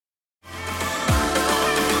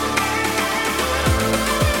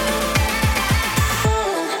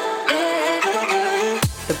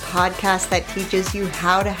podcast that teaches you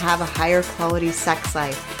how to have a higher quality sex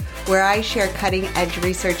life, where I share cutting edge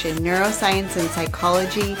research in neuroscience and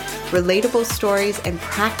psychology, relatable stories, and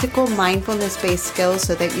practical mindfulness-based skills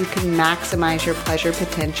so that you can maximize your pleasure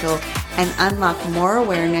potential and unlock more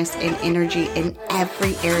awareness and energy in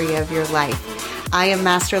every area of your life. I am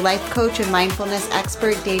Master Life Coach and Mindfulness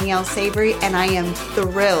Expert Danielle Savory, and I am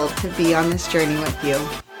thrilled to be on this journey with you.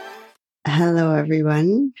 Hello,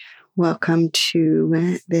 everyone. Welcome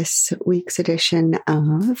to this week's edition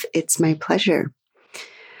of It's My Pleasure.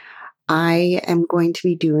 I am going to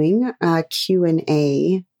be doing a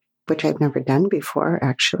Q&A, which I've never done before,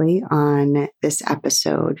 actually, on this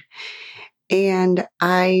episode. And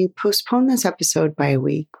I postponed this episode by a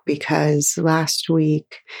week because last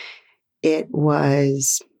week it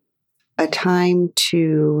was a time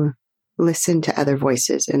to listen to other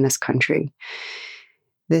voices in this country.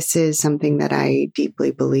 This is something that I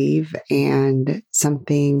deeply believe and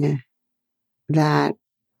something that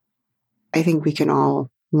I think we can all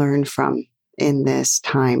learn from in this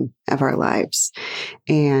time of our lives.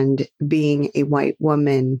 And being a white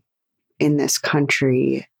woman in this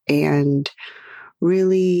country and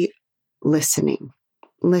really listening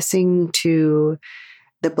to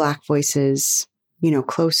the Black voices,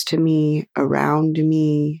 close to me, around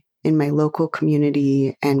me, in my local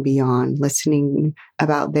community and beyond, listening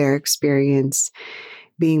about their experience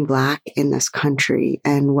being Black in this country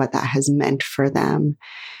and what that has meant for them.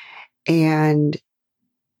 And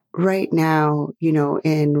right now,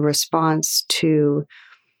 in response to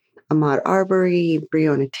Ahmaud Arbery,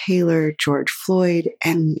 Breonna Taylor, George Floyd,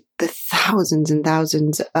 and the thousands and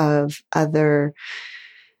thousands of other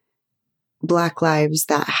Black lives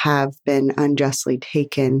that have been unjustly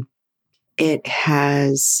taken, it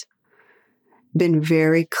has been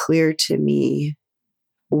very clear to me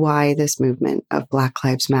why this movement of Black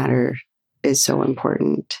Lives Matter is so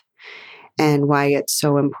important and why it's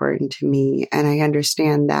so important to me. And I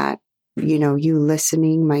understand that, you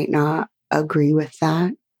listening might not agree with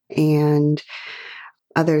that, and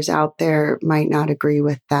others out there might not agree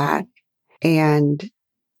with that. And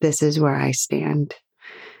this is where I stand.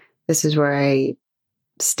 This is where I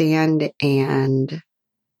stand and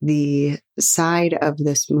the side of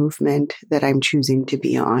this movement that I'm choosing to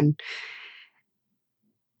be on.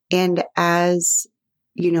 And as,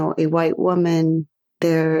 a white woman,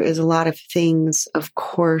 there is a lot of things, of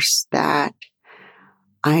course, that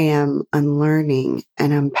I am unlearning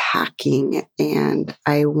and unpacking, and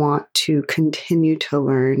I want to continue to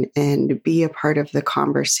learn and be a part of the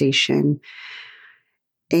conversation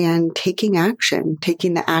and taking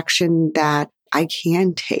the action that I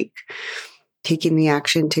can take, taking the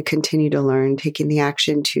action to continue to learn, taking the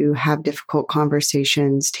action to have difficult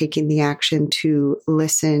conversations, taking the action to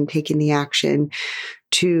listen, taking the action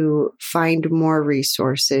to find more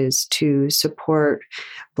resources to support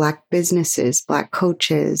Black businesses, Black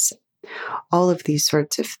coaches, all of these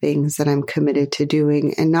sorts of things that I'm committed to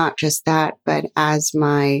doing. And not just that, but as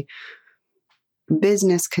my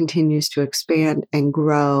business continues to expand and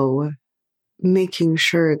grow, making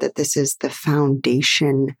sure that this is the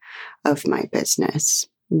foundation of my business,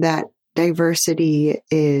 that diversity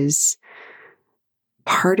is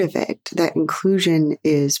part of it, that inclusion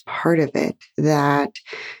is part of it, that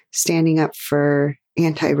standing up for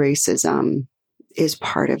anti-racism is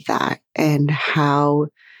part of that, and how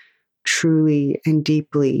truly and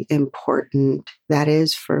deeply important that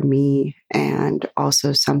is for me, and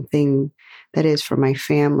also something that is for my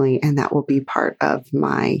family, and that will be part of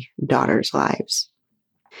my daughters' lives.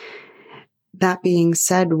 That being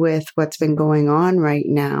said, with what's been going on right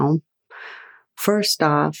now, first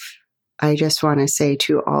off, I just want to say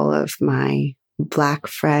to all of my Black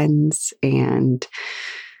friends and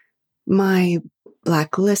my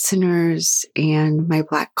Black listeners and my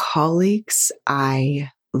Black colleagues,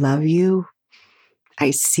 I love you.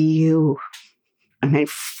 I see you, and I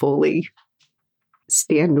fully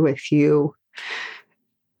stand with you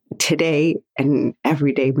today and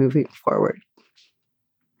every day moving forward.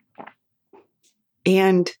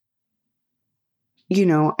 And,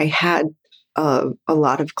 I had a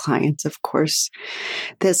lot of clients, of course,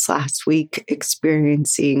 this last week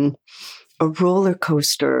experiencing a roller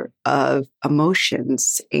coaster of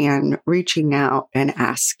emotions and reaching out and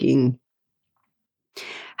asking,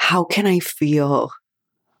 how can I feel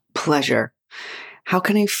pleasure? How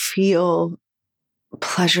can I feel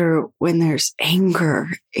pleasure when there's anger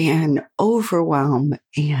and overwhelm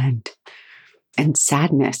and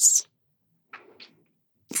sadness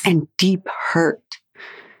and deep hurt?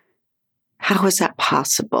 How is that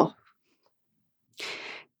possible?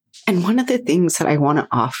 And one of the things that I want to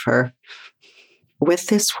offer with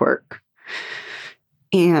this work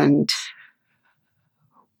And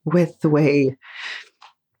with the way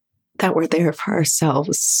that we're there for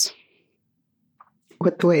ourselves,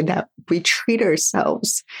 with the way that we treat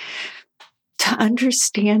ourselves, to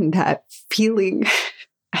understand that feeling,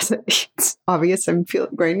 as it's obvious I'm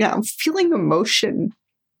feeling right now, I'm feeling emotion.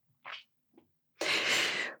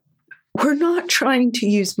 We're not trying to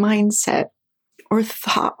use mindset or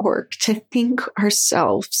thought work to think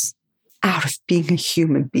ourselves out of being a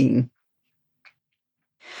human being.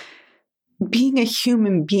 Being a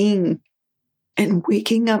human being and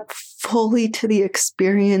waking up fully to the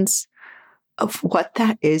experience of what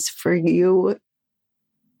that is for you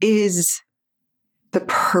is the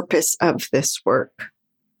purpose of this work.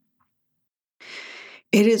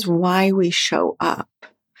 It is why we show up.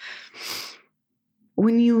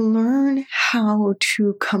 When you learn how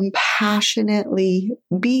to compassionately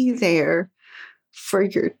be there for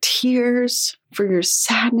your tears, for your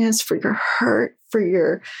sadness, for your hurt, for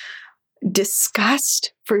your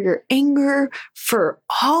disgust, for your anger, for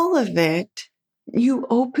all of it, you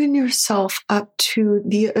open yourself up to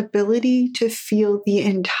the ability to feel the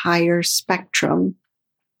entire spectrum.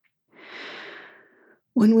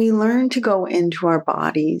 When we learn to go into our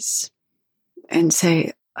bodies and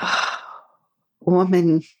say, oh,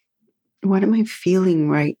 woman, what am I feeling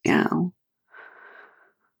right now?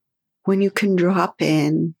 When you can drop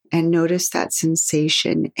in and notice that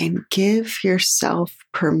sensation and give yourself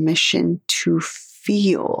permission to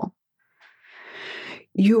feel,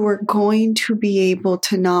 you are going to be able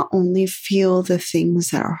to not only feel the things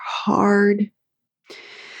that are hard,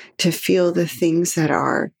 to feel the things that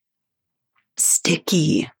are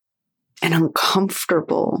sticky and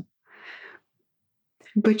uncomfortable,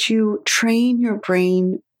 but you train your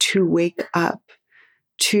brain to wake up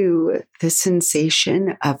to the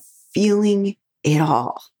sensation of feeling it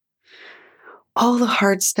all the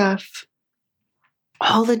hard stuff,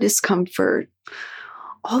 all the discomfort,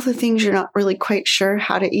 all the things you're not really quite sure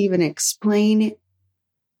how to even explain,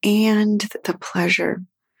 and the pleasure,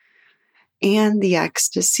 and the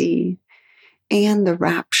ecstasy, and the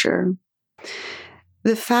rapture.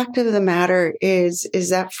 The fact of the matter is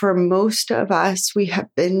that for most of us, we have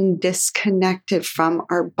been disconnected from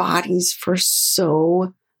our bodies for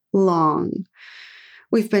so long.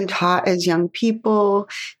 We've been taught as young people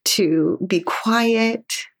to be quiet,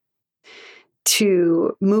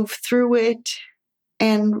 to move through it.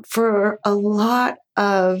 And for a lot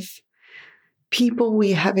of people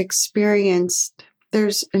we have experienced,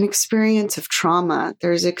 there's an experience of trauma.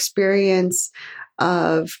 There's experience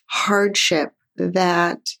of hardship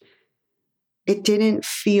that it didn't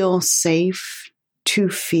feel safe to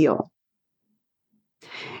feel.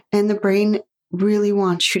 And the brain really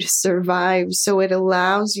wants you to survive. So it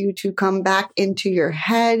allows you to come back into your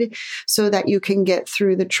head so that you can get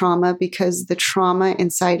through the trauma, because the trauma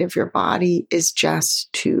inside of your body is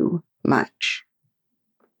just too much.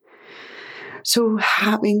 So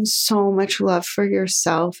having so much love for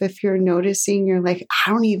yourself, if you're noticing you're like, I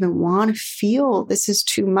don't even want to feel, this is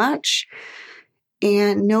too much.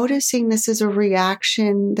 And noticing this is a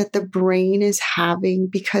reaction that the brain is having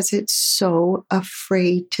because it's so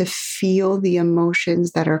afraid to feel the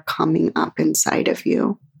emotions that are coming up inside of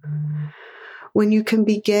you. When you can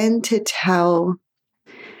begin to tell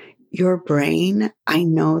your brain, I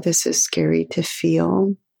know this is scary to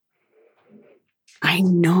feel. I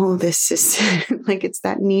know this is like, it's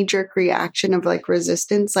that knee-jerk reaction of like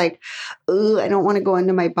resistance, like, oh, I don't want to go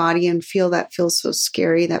into my body and feel that feels so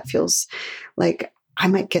scary. That feels like I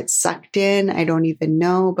might get sucked in. I don't even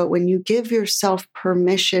know. But when you give yourself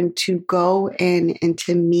permission to go in and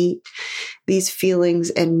to meet these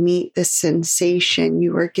feelings and meet the sensation,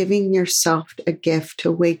 you are giving yourself a gift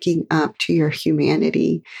to waking up to your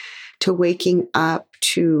humanity, to waking up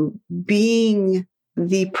to being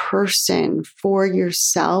the person for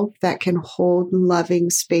yourself that can hold loving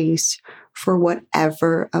space for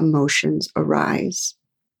whatever emotions arise.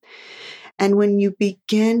 And when you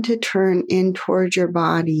begin to turn in towards your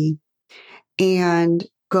body and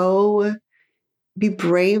go be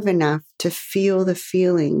brave enough to feel the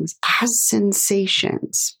feelings as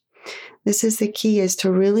sensations, this is the key, is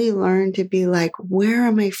to really learn to be like, where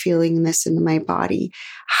am I feeling this in my body?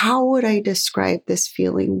 How would I describe this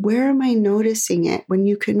feeling? Where am I noticing it? When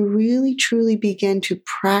you can really, truly begin to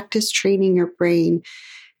practice training your brain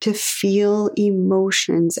to feel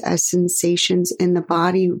emotions as sensations in the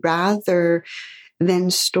body rather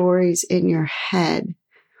than stories in your head,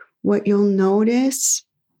 what you'll notice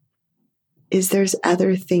is there's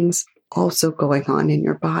other things also going on in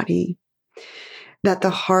your body. That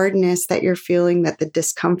the hardness that you're feeling, that the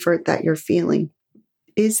discomfort that you're feeling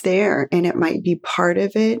is there, and it might be part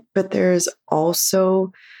of it, but there's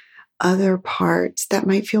also other parts that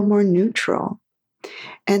might feel more neutral,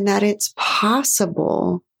 and that it's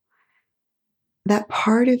possible that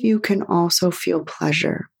part of you can also feel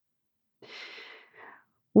pleasure.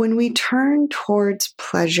 When we turn towards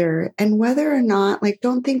pleasure, and whether or not, like,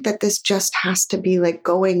 don't think that this just has to be like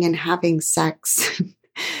going and having sex.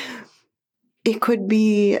 It could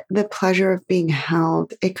be the pleasure of being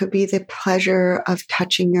held. It could be the pleasure of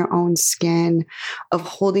touching your own skin, of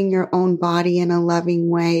holding your own body in a loving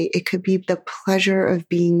way. It could be the pleasure of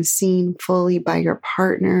being seen fully by your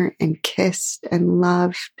partner and kissed and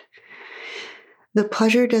loved. The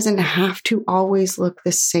pleasure doesn't have to always look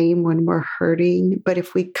the same when we're hurting, but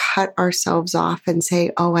if we cut ourselves off and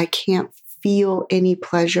say, oh, I can't feel any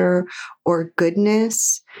pleasure or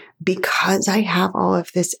goodness because I have all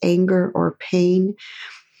of this anger or pain,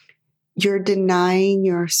 you're denying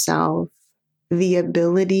yourself the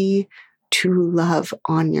ability to love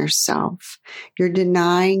on yourself. You're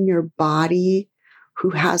denying your body,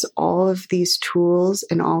 who has all of these tools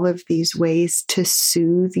and all of these ways to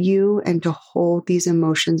soothe you and to hold these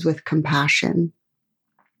emotions with compassion.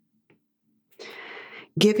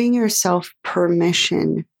 Giving yourself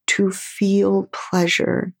permission to feel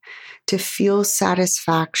pleasure, to feel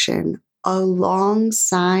satisfaction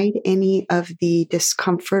alongside any of the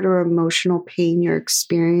discomfort or emotional pain you're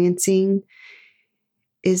experiencing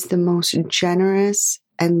is the most generous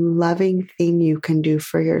and loving thing you can do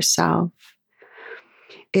for yourself.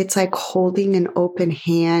 It's like holding an open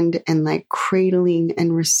hand and like cradling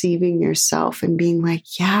and receiving yourself and being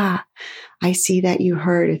like, yeah, I see that you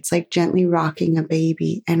hurt. It's like gently rocking a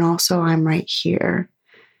baby. And also I'm right here.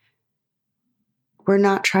 We're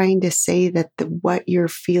not trying to say that what you're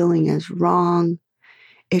feeling is wrong.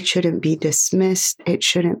 It shouldn't be dismissed. It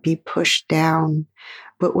shouldn't be pushed down.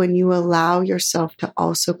 But when you allow yourself to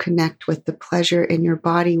also connect with the pleasure in your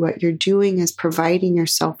body, what you're doing is providing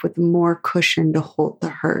yourself with more cushion to hold the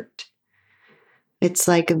hurt. It's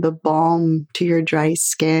like the balm to your dry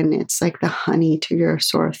skin. It's like the honey to your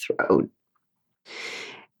sore throat.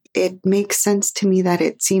 It makes sense to me that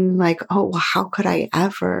it seemed like, oh, well, how could I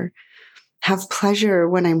ever have pleasure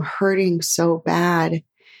when I'm hurting so bad?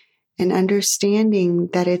 And understanding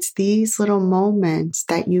that it's these little moments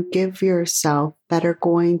that you give yourself that are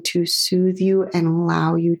going to soothe you and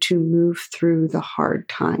allow you to move through the hard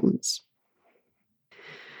times.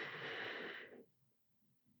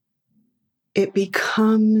 It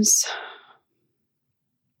becomes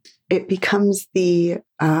the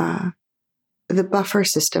buffer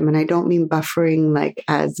system. And I don't mean buffering like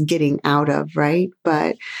as getting out of, right?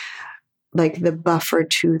 But like the buffer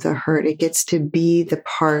to the hurt. It gets to be the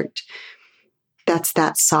part that's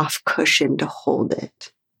that soft cushion to hold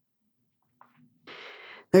it.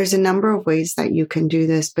 There's a number of ways that you can do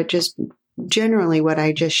this, but just generally what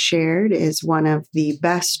I just shared is one of the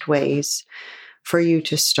best ways for you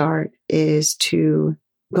to start is to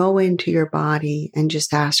go into your body and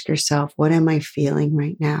just ask yourself, what am I feeling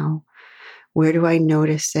right now? Where do I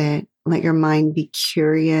notice it? Let your mind be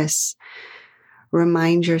curious.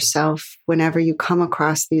 Remind yourself whenever you come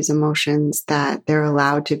across these emotions that they're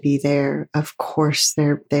allowed to be there. Of course,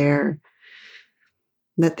 they're there.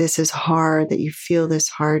 That this is hard, that you feel this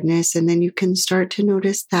hardness. And then you can start to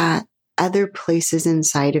notice that other places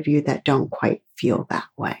inside of you that don't quite feel that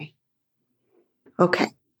way. Okay,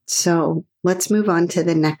 so let's move on to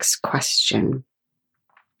the next question.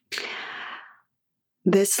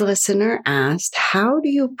 This listener asked, how do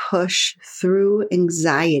you push through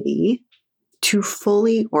anxiety to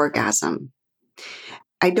fully orgasm?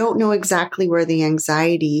 I don't know exactly where the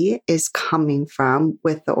anxiety is coming from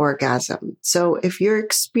with the orgasm. So if you're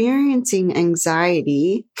experiencing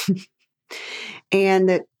anxiety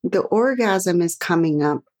and the orgasm is coming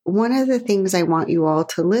up, one of the things I want you all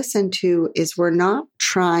to listen to is we're not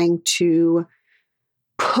trying to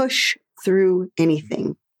push through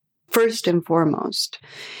anything, first and foremost.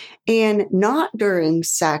 And not during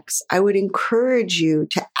sex, I would encourage you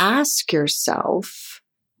to ask yourself,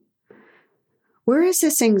 where is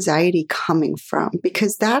this anxiety coming from?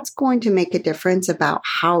 Because that's going to make a difference about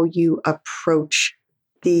how you approach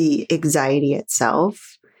the anxiety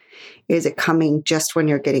itself. Is it coming just when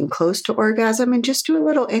you're getting close to orgasm? And just do a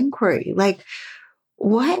little inquiry. Like,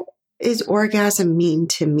 what does orgasm mean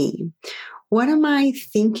to me? What am I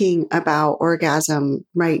thinking about orgasm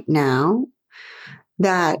right now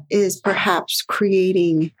that is perhaps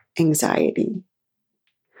creating anxiety?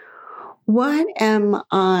 What am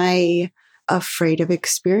I afraid of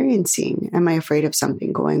experiencing? Am I afraid of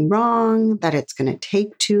something going wrong, that it's going to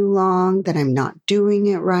take too long, that I'm not doing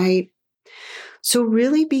it right? So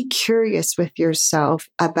really be curious with yourself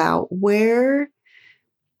about where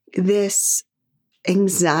this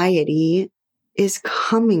anxiety is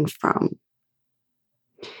coming from.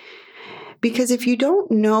 Because if you don't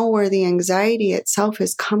know where the anxiety itself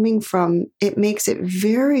is coming from, it makes it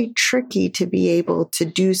very tricky to be able to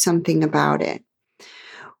do something about it.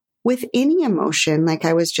 With any emotion, like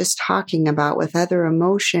I was just talking about with other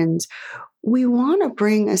emotions, we want to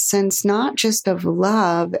bring a sense not just of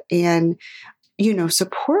love and,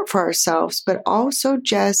 support for ourselves, but also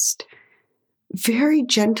just very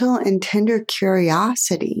gentle and tender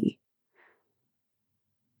curiosity.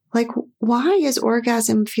 Like, why is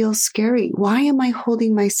orgasm feel scary? Why am I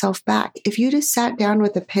holding myself back? If you just sat down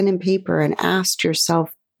with a pen and paper and asked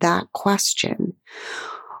yourself that question,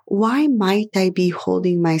 why might I be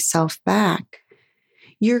holding myself back?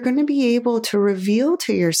 You're going to be able to reveal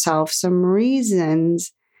to yourself some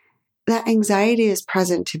reasons that anxiety is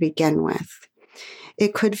present to begin with.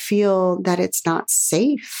 It could feel that it's not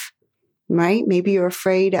safe, right? Maybe you're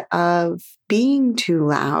afraid of being too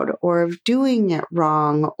loud or of doing it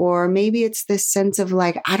wrong. Or maybe it's this sense of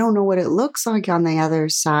like, I don't know what it looks like on the other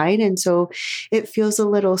side. And so it feels a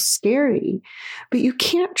little scary. But you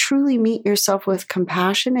can't truly meet yourself with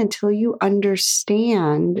compassion until you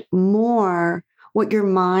understand more what your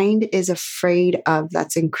mind is afraid of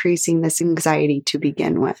that's increasing this anxiety to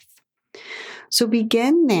begin with. So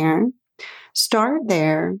begin there, start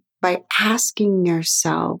there by asking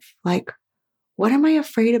yourself, like, what am I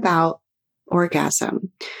afraid about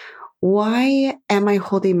orgasm? Why am I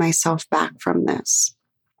holding myself back from this?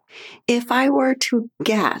 If I were to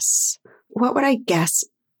guess, what would I guess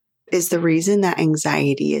is the reason that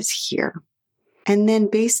anxiety is here? And then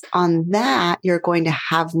based on that, you're going to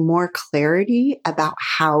have more clarity about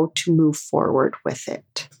how to move forward with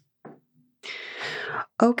it.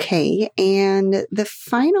 Okay, and the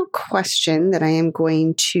final question that I am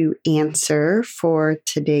going to answer for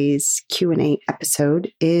today's Q&A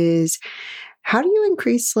episode is, how do you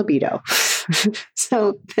increase libido?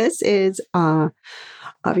 So this is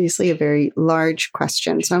obviously a very large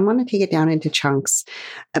question. So I want to take it down into chunks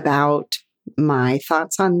about my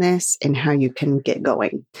thoughts on this and how you can get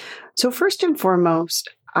going. So first and foremost,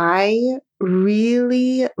 I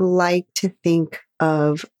really like to think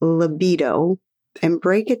of libido and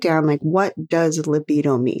break it down. Like, what does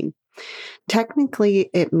libido mean? Technically,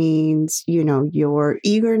 it means, your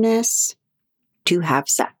eagerness to have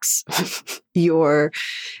sex, your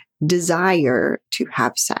desire to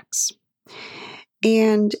have sex.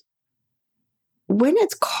 And when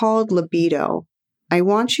it's called libido, I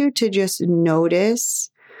want you to just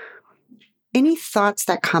notice any thoughts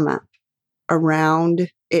that come up around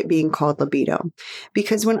it being called libido.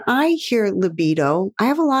 Because when I hear libido, I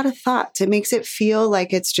have a lot of thoughts. It makes it feel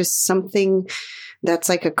like it's just something that's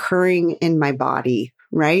like occurring in my body,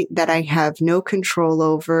 right? That I have no control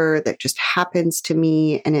over, that just happens to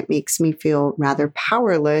me. And it makes me feel rather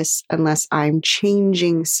powerless unless I'm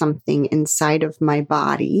changing something inside of my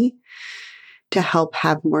body to help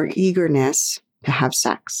have more eagerness to have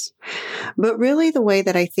sex. But really, the way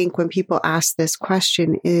that I think when people ask this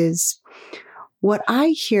question is, what I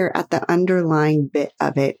hear at the underlying bit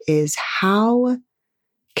of it is, how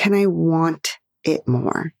can I want it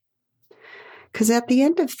more? Because at the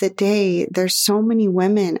end of the day, there's so many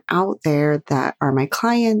women out there that are my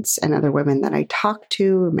clients and other women that I talk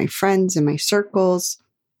to, my friends in my circles,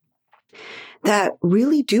 that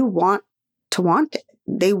really do want it.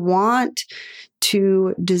 They want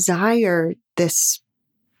to desire this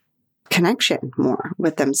connection more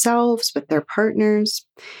with themselves, with their partners.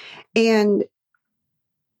 And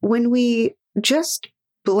when we just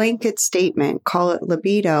blanket statement call it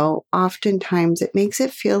libido, oftentimes it makes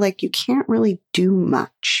it feel like you can't really do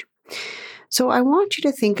much. So I want you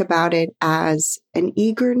to think about it as an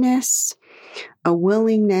eagerness, a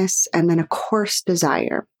willingness, and then a coarse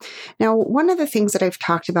desire. Now, one of the things that I've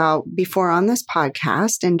talked about before on this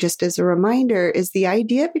podcast, and just as a reminder, is the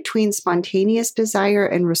idea between spontaneous desire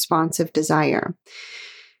and responsive desire.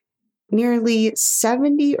 Nearly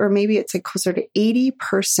 70, or maybe it's like closer to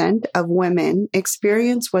 80% of women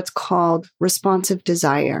experience what's called responsive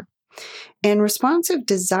desire. And responsive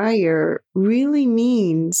desire really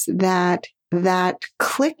means that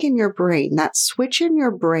click in your brain, that switch in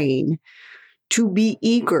your brain to be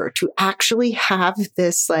eager, to actually have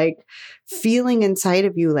this like feeling inside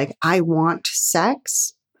of you, like I want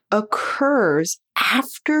sex, occurs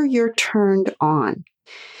after you're turned on,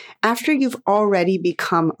 after you've already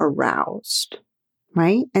become aroused,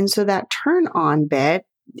 right? And so that turn on bit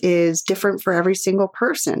is different for every single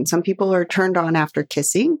person. Some people are turned on after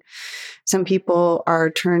kissing. Some people are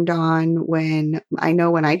turned on when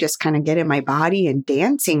I just kind of get in my body and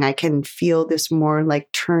dancing, I can feel this more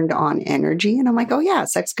like turned on energy. And I'm like, oh yeah,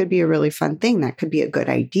 sex could be a really fun thing. That could be a good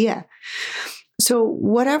idea. So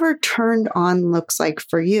whatever turned on looks like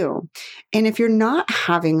for you. And if you're not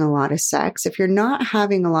having a lot of sex, if you're not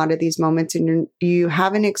having a lot of these moments and you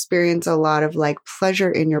haven't experienced a lot of like pleasure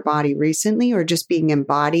in your body recently, or just being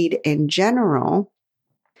embodied in general,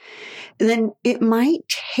 then it might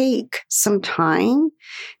take some time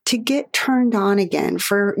to get turned on again,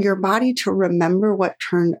 for your body to remember what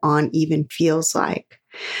turned on even feels like.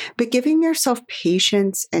 But giving yourself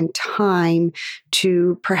patience and time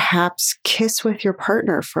to perhaps kiss with your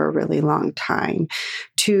partner for a really long time,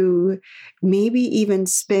 to maybe even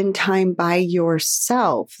spend time by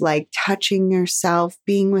yourself, like touching yourself,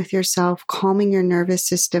 being with yourself, calming your nervous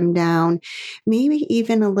system down, maybe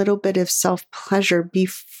even a little bit of self-pleasure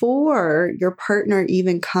before your partner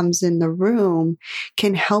even comes in the room,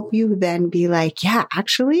 can help you then be like, yeah,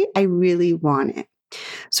 actually, I really want it.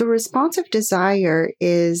 So responsive desire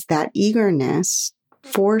is that eagerness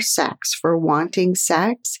for sex, for wanting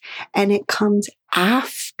sex, and it comes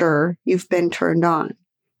after you've been turned on.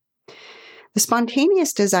 The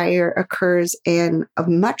spontaneous desire occurs in a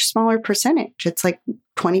much smaller percentage. It's like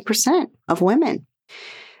 20% of women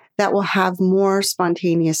that will have more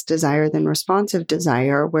spontaneous desire than responsive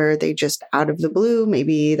desire, where they just out of the blue,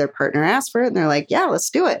 maybe their partner asks for it and they're like, yeah, let's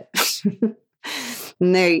do it.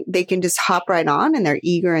 And they can just hop right on, and they're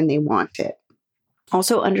eager and they want it.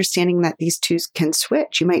 Also understanding that these two can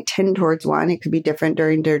switch. You might tend towards one. It could be different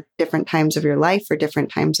during different times of your life or different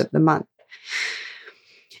times of the month.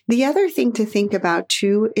 The other thing to think about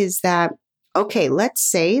too is that, okay, let's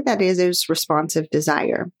say that it is responsive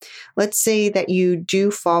desire. Let's say that you do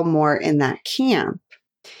fall more in that camp,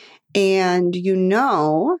 and you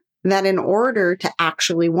know that in order to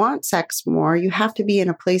actually want sex more, you have to be in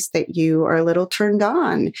a place that you are a little turned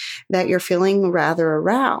on, that you're feeling rather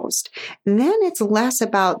aroused. Then it's less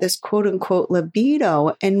about this quote unquote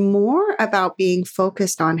libido and more about being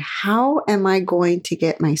focused on, how am I going to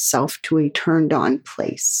get myself to a turned on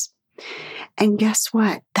place? And guess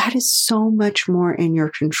what? That is so much more in your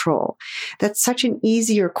control. That's such an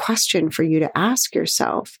easier question for you to ask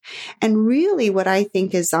yourself. And really what I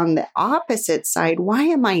think is on the opposite side, why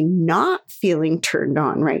am I not feeling turned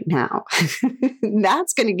on right now?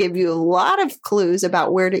 That's going to give you a lot of clues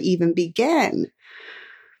about where to even begin.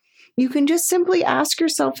 You can just simply ask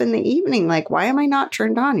yourself in the evening, like, why am I not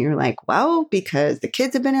turned on? You're like, well, because the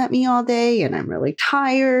kids have been at me all day and I'm really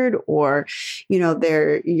tired, or,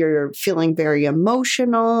 you're feeling very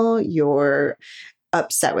emotional. You're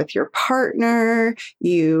upset with your partner.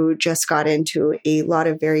 You just got into a lot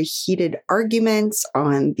of very heated arguments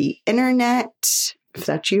on the internet. If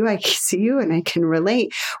that's you, I see you and I can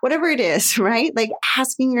relate. Whatever it is, right? Like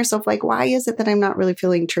asking yourself, like, why is it that I'm not really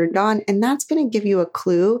feeling turned on? And that's going to give you a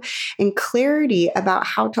clue and clarity about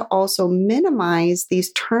how to also minimize these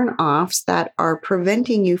turn-offs that are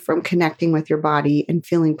preventing you from connecting with your body and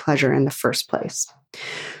feeling pleasure in the first place.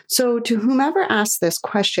 So to whomever asked this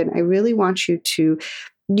question, I really want you to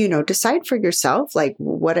decide for yourself, like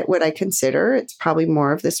what would I consider? It's probably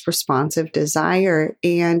more of this responsive desire,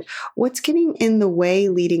 and what's getting in the way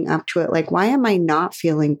leading up to it. Like, why am I not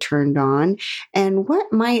feeling turned on? And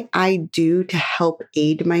what might I do to help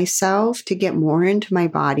aid myself to get more into my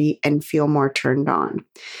body and feel more turned on?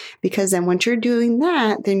 Because then once you're doing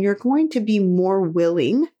that, then you're going to be more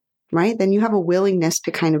willing, right? Then you have a willingness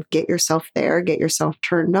to kind of get yourself there, get yourself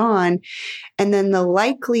turned on. And then the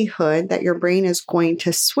likelihood that your brain is going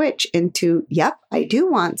to switch into, yep, I do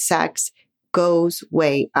want sex, goes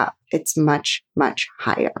way up. It's much, much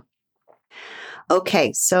higher.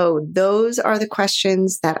 Okay, so those are the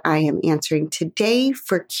questions that I am answering today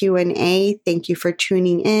for Q&A. Thank you for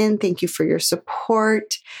tuning in. Thank you for your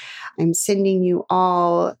support. I'm sending you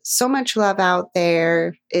all so much love out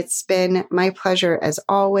there. It's been my pleasure, as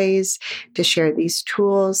always, to share these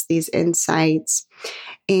tools, these insights,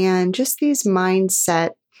 and just these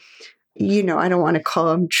mindset, I don't want to call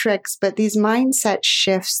them tricks, but these mindset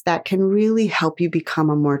shifts that can really help you become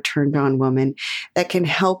a more turned on woman, that can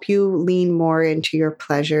help you lean more into your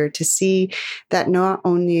pleasure, to see that not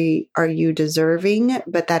only are you deserving,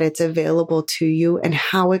 but that it's available to you and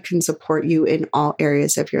how it can support you in all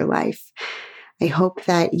areas of your life. I hope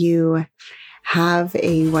that you have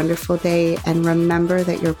a wonderful day, and remember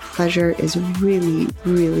that your pleasure is really,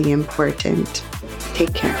 really important.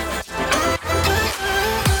 Take care.